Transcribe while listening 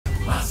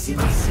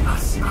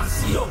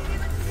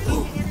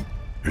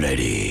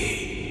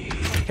Ready.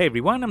 Hey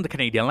everyone, I'm the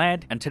Canadian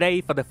Lad, and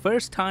today, for the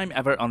first time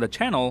ever on the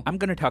channel, I'm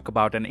gonna talk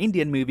about an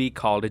Indian movie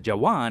called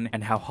Jawan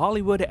and how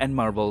Hollywood and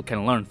Marvel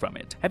can learn from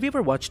it. Have you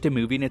ever watched a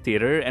movie in a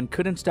theater and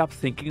couldn't stop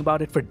thinking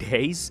about it for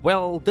days?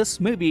 Well, this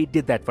movie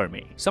did that for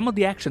me. Some of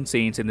the action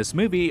scenes in this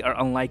movie are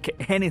unlike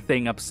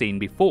anything I've seen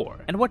before.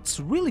 And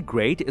what's really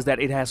great is that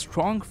it has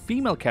strong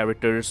female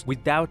characters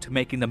without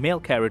making the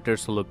male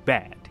characters look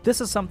bad. This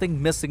is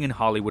something missing in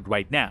Hollywood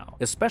right now,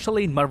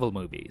 especially in Marvel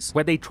movies,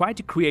 where they try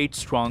to create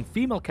strong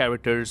female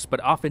characters but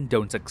often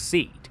don't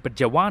succeed. But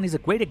Jawan is a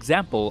great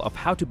example of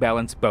how to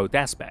balance both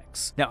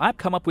aspects. Now, I've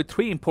come up with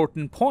 3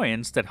 important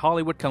points that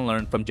Hollywood can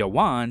learn from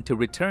Jawan to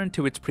return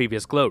to its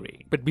previous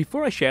glory. But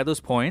before I share those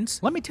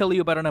points, let me tell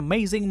you about an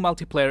amazing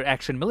multiplayer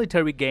action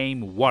military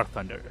game, War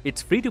Thunder.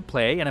 It's free to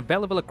play and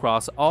available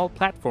across all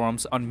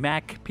platforms on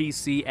Mac,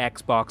 PC,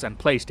 Xbox, and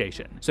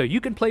PlayStation, so you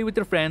can play with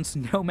your friends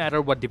no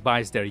matter what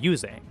device they're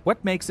using.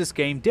 What makes this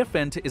game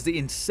different is the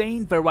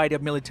insane variety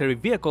of military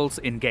vehicles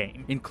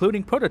in-game,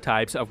 including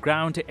prototypes of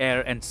ground,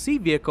 air, and sea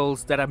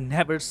vehicles that I've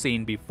never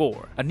seen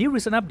before. A new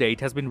recent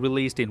update has been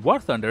released in War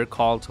Thunder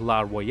called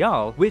La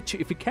Royale, which,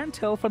 if you can't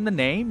tell from the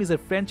name, is a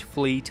French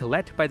fleet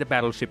led by the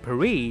battleship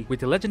Paris,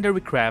 with legendary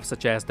crafts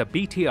such as the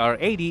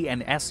BTR-80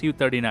 and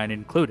Su-39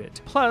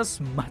 included, plus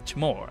much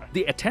more.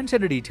 The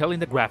attention to detail in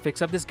the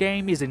graphics of this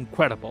game is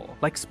incredible,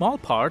 like small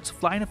parts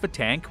flying off a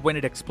tank when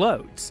it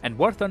explodes, and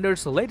War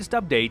Thunder's latest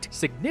update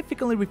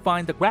significantly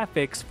refined the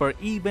graphics for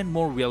even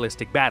more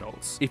realistic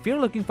battles. If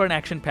you're looking for an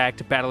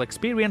action-packed battle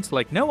experience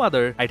like no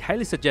other, I'd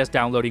highly suggest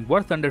downloading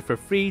War Thunder for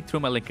free through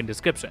my link in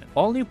description.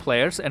 All new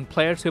players and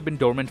players who've been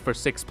dormant for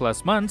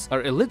 6+ months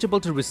are eligible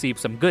to receive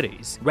some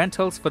goodies: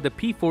 rentals for the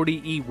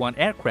P-40E-1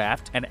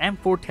 aircraft, an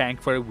M4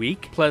 tank for a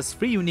week, plus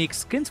free unique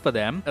skins for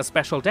them, a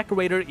special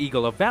decorator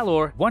Eagle of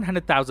Valor,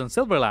 100,000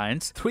 silver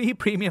lines, 3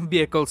 premium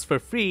vehicles for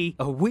free,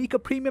 a week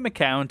of premium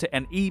account,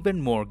 and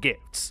even more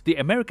gifts. The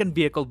American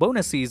Vehicle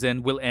bonus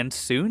season will end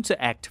soon, so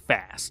act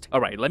fast.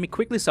 Alright, let me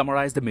quickly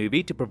summarize the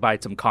movie to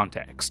provide some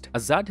context.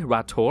 Azad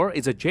Rathore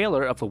is a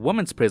jailer of a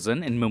women's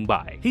prison in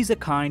Mumbai. He's a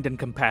kind and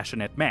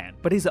compassionate man,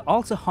 but he's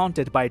also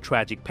haunted by a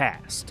tragic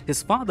past.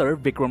 His father,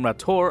 Vikram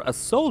Rathore, a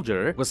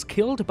soldier, was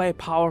killed by a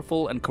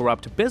powerful and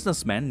corrupt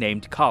businessman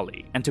named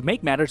Kali. And to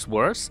make matters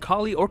worse,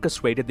 Kali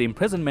orchestrated the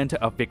imprisonment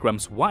of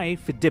Vikram's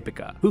wife,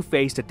 Deepika, who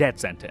faced a death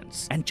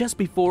sentence. And just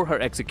before her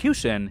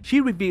execution,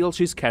 she reveals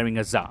she's carrying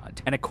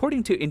Azad. And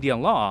according to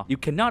Indian law, you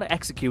cannot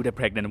execute a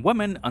pregnant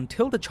woman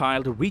until the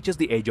child reaches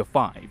the age of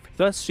 5.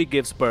 Thus, she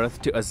gives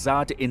birth to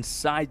Azad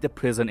inside the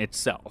prison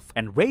itself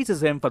and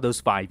raises him for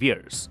those 5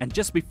 years. And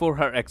just before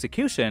her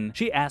execution,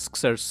 she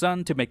asks her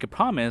son to make a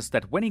promise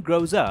that when he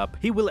grows up,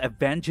 he will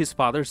avenge his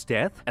father's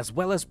death as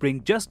well as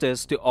bring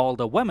justice to all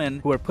the women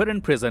who were put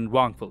in prison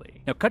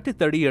wrongfully. Now, cut to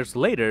 30 years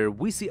later,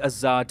 we see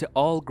Azad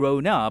all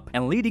grown up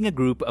and leading a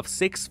group of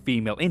 6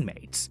 female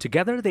inmates.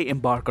 Together, they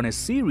embark on a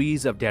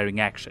series of daring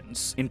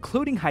actions,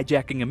 including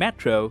hijacking a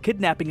metro,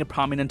 kidnapping a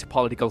prominent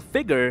political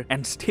figure,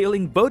 and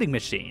stealing voting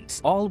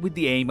machines, all with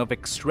the aim of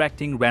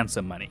extracting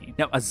ransom money.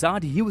 Now,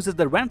 Azad uses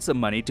the ransom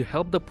money to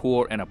help the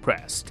poor and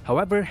oppressed.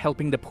 However,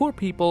 helping the poor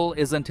people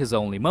isn't his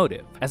only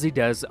motive, as he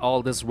does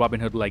all this Robin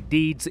Hood-like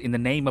deeds in the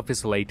name of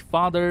his late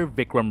father,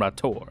 Vikram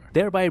Rathore,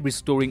 thereby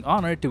restoring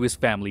honor to his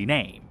family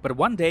name. But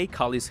one day,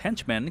 Kali's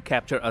henchmen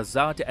capture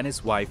Azad and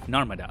his wife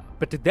Narmada.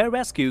 But to their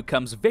rescue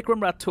comes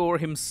Vikram Rathore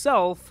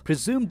himself,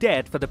 presumed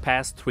dead for the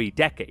past 3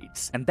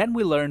 decades. And then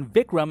we learn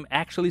Vikram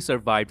actually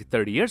survived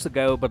 30 years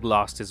ago but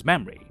lost his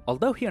memory.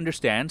 Although he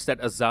understands that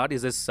Azad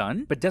is his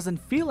son, but doesn't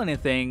feel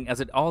anything, as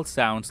it all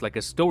sounds like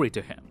a story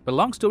to him. But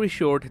long story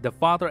short, the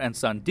father and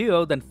son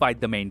duo then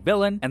fight the main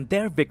villain, and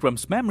there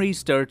Vikram's memory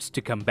starts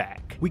to come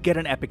back. We get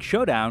an epic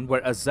showdown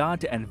where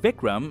Azad and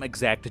Vikram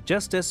exact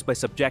justice by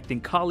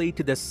subjecting Kali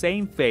to the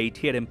same fate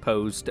he had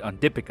imposed on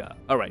Deepika.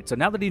 Alright, so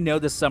now that you know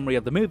the summary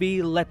of the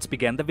movie, let's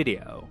begin the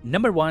video.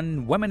 Number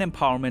 1. Women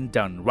empowerment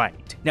done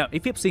right. Now,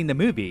 if you've seen the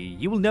movie,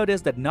 you will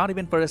notice that not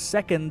even for a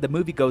second the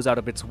movie goes out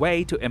of its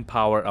way to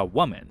empower a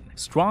woman.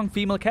 Strong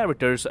female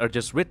characters are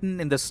just written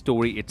in the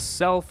story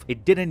itself,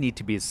 it didn't need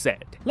to be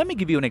said. Let me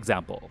give you an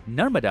example.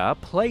 Narmada,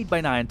 played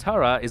by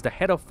Nayanthara, is the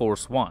head of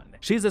Force 1.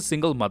 She's a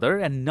single mother,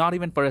 and not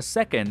even for a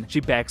second she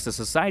begs the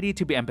society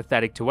to be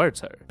empathetic towards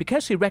her,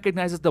 because she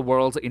recognizes the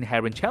world's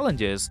inherent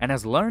challenges and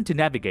has learned to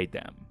navigate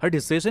them. Her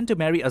decision to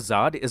marry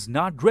Azad is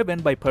not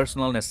driven by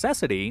personal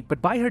necessity,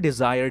 but by her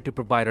desire to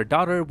provide her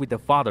daughter with a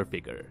father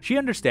figure. She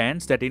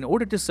understands that in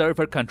order to serve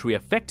her country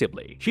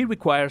effectively, she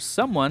requires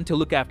someone to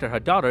look after her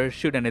daughter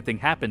should anything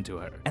happen to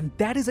her. And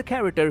that is a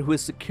character who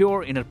is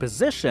secure in her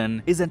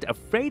position, isn't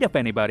afraid of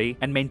anybody,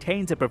 and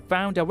maintains a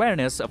profound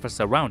awareness of her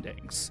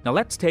surroundings. Now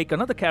let's take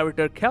another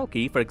character,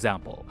 Kalki, for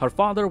example. Her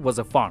father was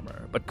a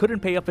farmer, but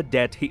couldn't pay off a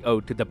debt he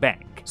owed to the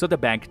bank, so the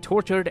bank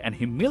tortured and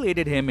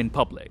humiliated him in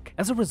public.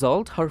 As a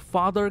result, her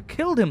father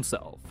killed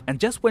himself. And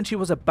just when she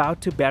was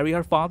about to bury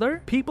her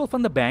father, people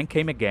from the bank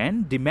came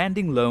again,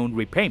 demanding loan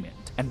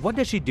repayment. And what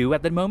does she do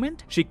at that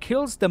moment? She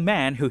kills the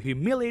man who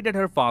humiliated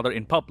her father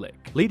in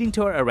public, leading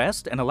to her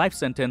arrest and a life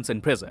sentence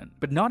in prison.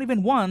 But not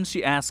even once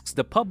she asks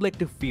the public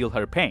to feel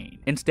her pain.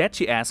 Instead,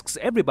 she asks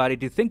everybody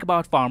to think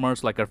about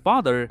farmers like her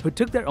father who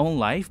took their own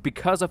life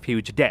because of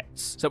huge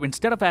debts. So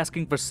instead of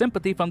asking for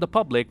sympathy from the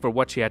public for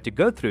what she had to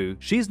go through,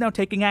 she's now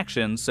taking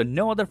action so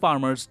no other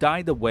farmers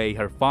die the way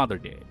her father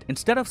did.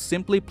 Instead of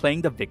simply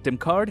playing the victim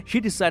card, she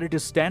decided to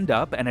stand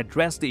up and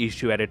address the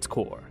issue at its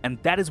core. And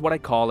that is what I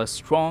call a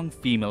strong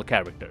female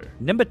character.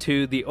 Number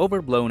 2, the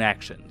overblown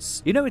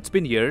actions. You know, it's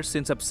been years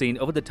since I've seen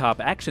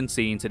over-the-top action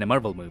scenes in a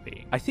Marvel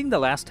movie. I think the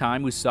last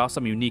time we saw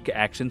some unique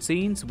action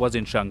scenes was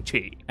in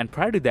Shang-Chi. And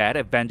prior to that,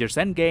 Avengers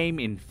Endgame,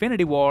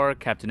 Infinity War,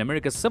 Captain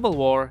America Civil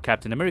War,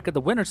 Captain America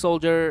the Winter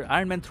Soldier,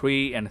 Iron Man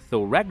 3, and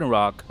Thor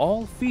Ragnarok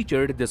all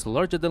featured this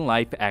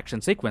larger-than-life action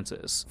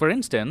sequences. For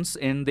instance,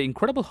 in The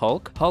Incredible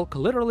Hulk, Hulk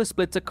literally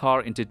splits a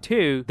car into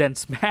two, then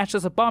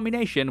smashes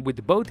Abomination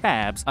with both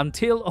halves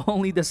until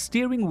only the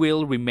steering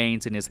wheel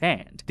remains in his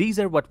hand.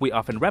 These are what we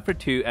often refer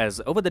to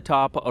as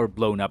over-the-top or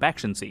blown-up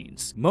action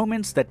scenes.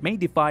 Moments that may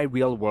defy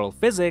real-world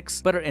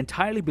physics, but are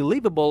entirely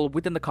believable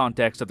within the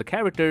context of the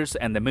characters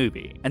and the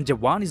movie. And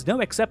Jawan is no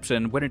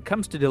exception when it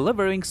comes to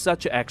delivering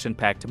such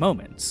action-packed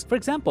moments. For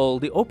example,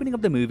 the opening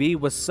of the movie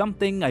was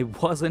something I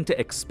wasn't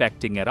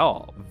expecting at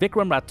all.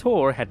 Vikram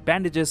Rathore had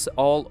bandages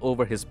all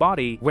over his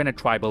body when a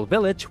tribal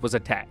village was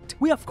attacked.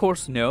 We of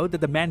course know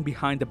that the man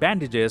behind the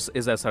bandages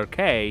is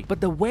SRK, but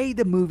the way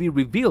the movie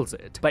reveals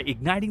it, by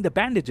igniting the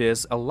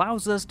bandages,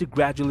 allows us to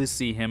gradually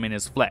see him in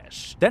his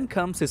flesh. Then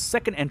comes his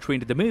second entry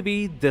into the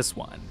movie, this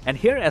one. And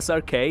here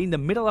SRK, in the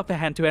middle of a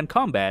hand-to-hand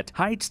combat,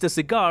 hides the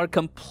cigar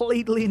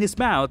completely in his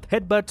mouth,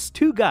 headbutts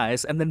two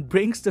guys, and then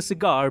brings the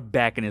cigar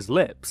back in his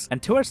lips.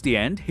 And towards the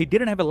end, he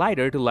didn't have a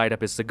lighter to light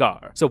up his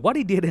cigar. So what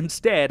he did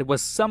instead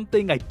was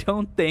something I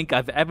don't think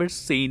I've ever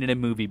seen in a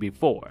movie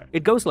before.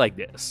 It goes like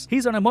this.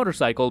 He's on a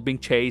motorcycle being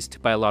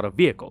chased by a lot of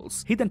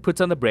vehicles. He then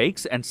puts on the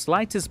brakes and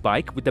slides his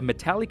bike with the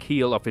metallic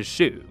heel of his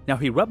shoe. Now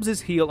he rubs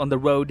his heel on the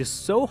road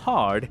so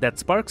hard that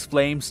sparks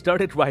flames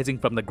started rising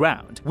from the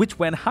ground, which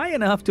went high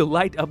enough to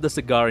light up the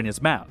cigar in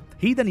his mouth.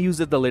 He then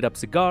uses the lit-up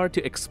cigar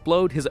to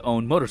explode his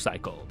own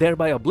motorcycle,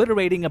 thereby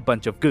obliterating a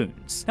bunch of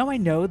goons. Now I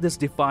know this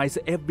defies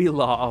every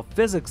law of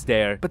physics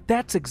there, but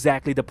that's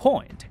exactly the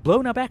point.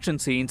 Blown-up action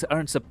scenes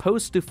aren't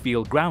supposed to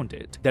feel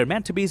grounded. They're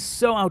meant to be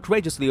so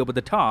outrageously over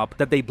the top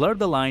that they blur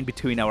the line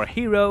between our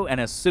hero and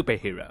a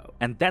superhero.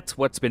 And that's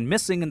what's been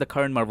missing in the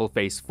current Marvel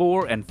Phase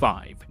 4 and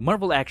 5.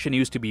 Marvel action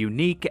used to be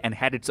unique and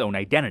had its own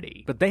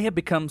identity, but they have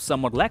become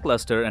somewhat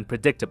lackluster and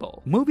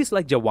predictable. Movies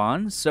like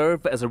Jawan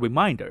serve as a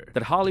reminder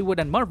that Hollywood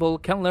and Marvel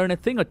can learn a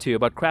thing or two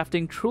about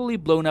crafting truly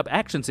blown-up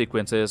action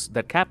sequences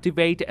that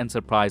captivate and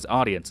surprise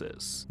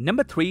audiences.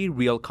 Number 3,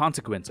 real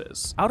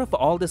consequences. Out of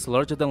all these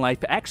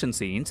larger-than-life action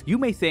scenes, you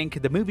may think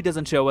the movie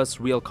doesn't show us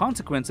real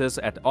consequences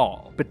at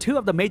all, but two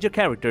of the major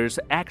characters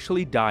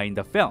actually die in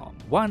the film.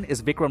 One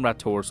is Vikram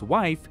Rathore's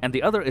wife, and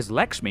the other is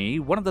Lakshmi,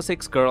 one of the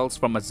 6 girls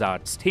from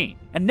Azad's team.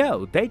 And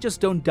no, they just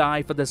don't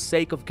die for the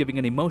sake of giving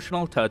an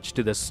emotional touch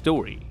to the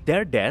story.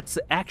 Their deaths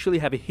actually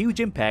have a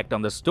huge impact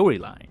on the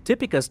storyline.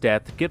 Deepika's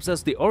death gives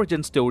us the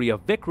origin story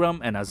of Vikram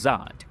and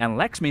Azad, and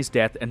Lakshmi's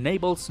death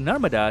enables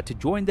Narmada to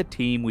join the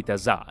team with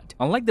Azad.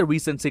 Unlike the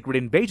recent Secret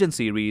Invasion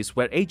series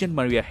where Agent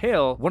Maria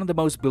Hill, one of the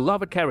most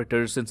beloved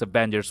characters since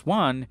Avengers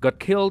 1, got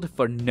killed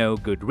for no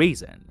good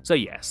reason. So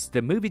yes,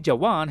 the movie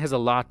Jawan has a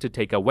lot to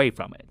take away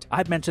from it.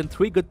 I've mentioned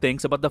 3 good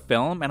things about the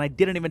film and I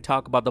didn't even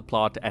talk about the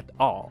plot at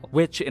all,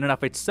 which in and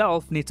of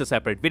itself needs a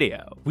separate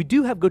video. We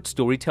do have good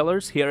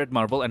storytellers here at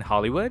Marvel and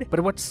Hollywood, but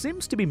what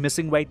seems to be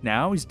missing right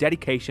now is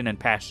dedication and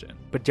passion.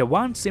 But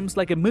Jawan seems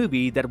like a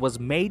movie that was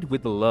made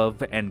with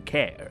love and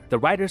care. The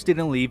writers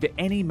didn't leave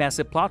any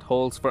massive plot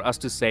holes for us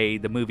to say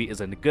the movie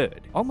isn't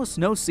good. Almost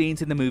no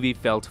scenes in the movie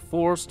felt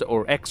forced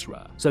or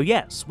extra. So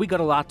yes, we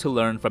got a lot to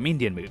learn from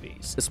Indian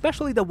movies,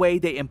 especially the way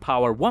they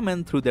empower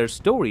women through their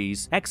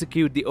stories,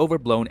 execute the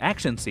overblown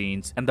action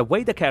scenes, and the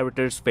way the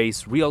characters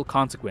face real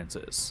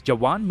consequences.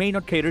 Jawan may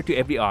not cater to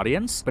every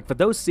audience, but for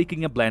those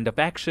seeking a blend of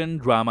action,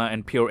 drama,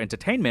 and pure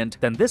entertainment,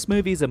 then this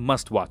movie is a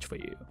must-watch for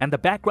you. And the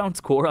background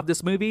score of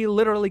this movie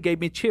literally gave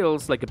me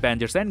chills like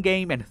Avengers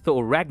Endgame and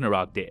Thor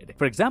Ragnarok did.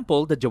 For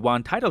example, the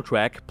Jawan title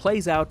track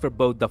plays out for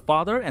both the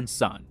father and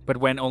son, but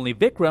when only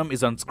Vikram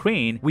is on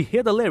screen, we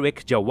hear the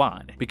lyric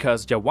Jawan,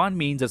 because Jawan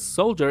means a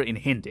soldier in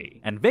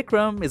Hindi, and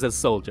Vikram is a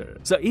soldier.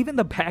 So even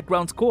the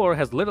background score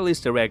has little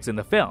Easter eggs in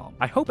the film.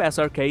 I hope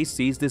SRK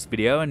sees this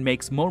video and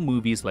makes more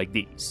movies like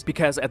these,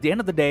 because at the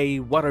end of the day,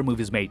 what are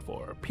movies made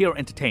for? Pure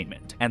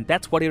entertainment, and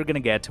that's what you're gonna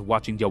get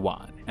watching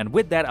Jawan. And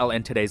with that, I'll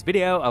end today's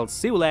video. I'll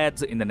see you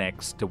lads in the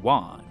next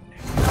one.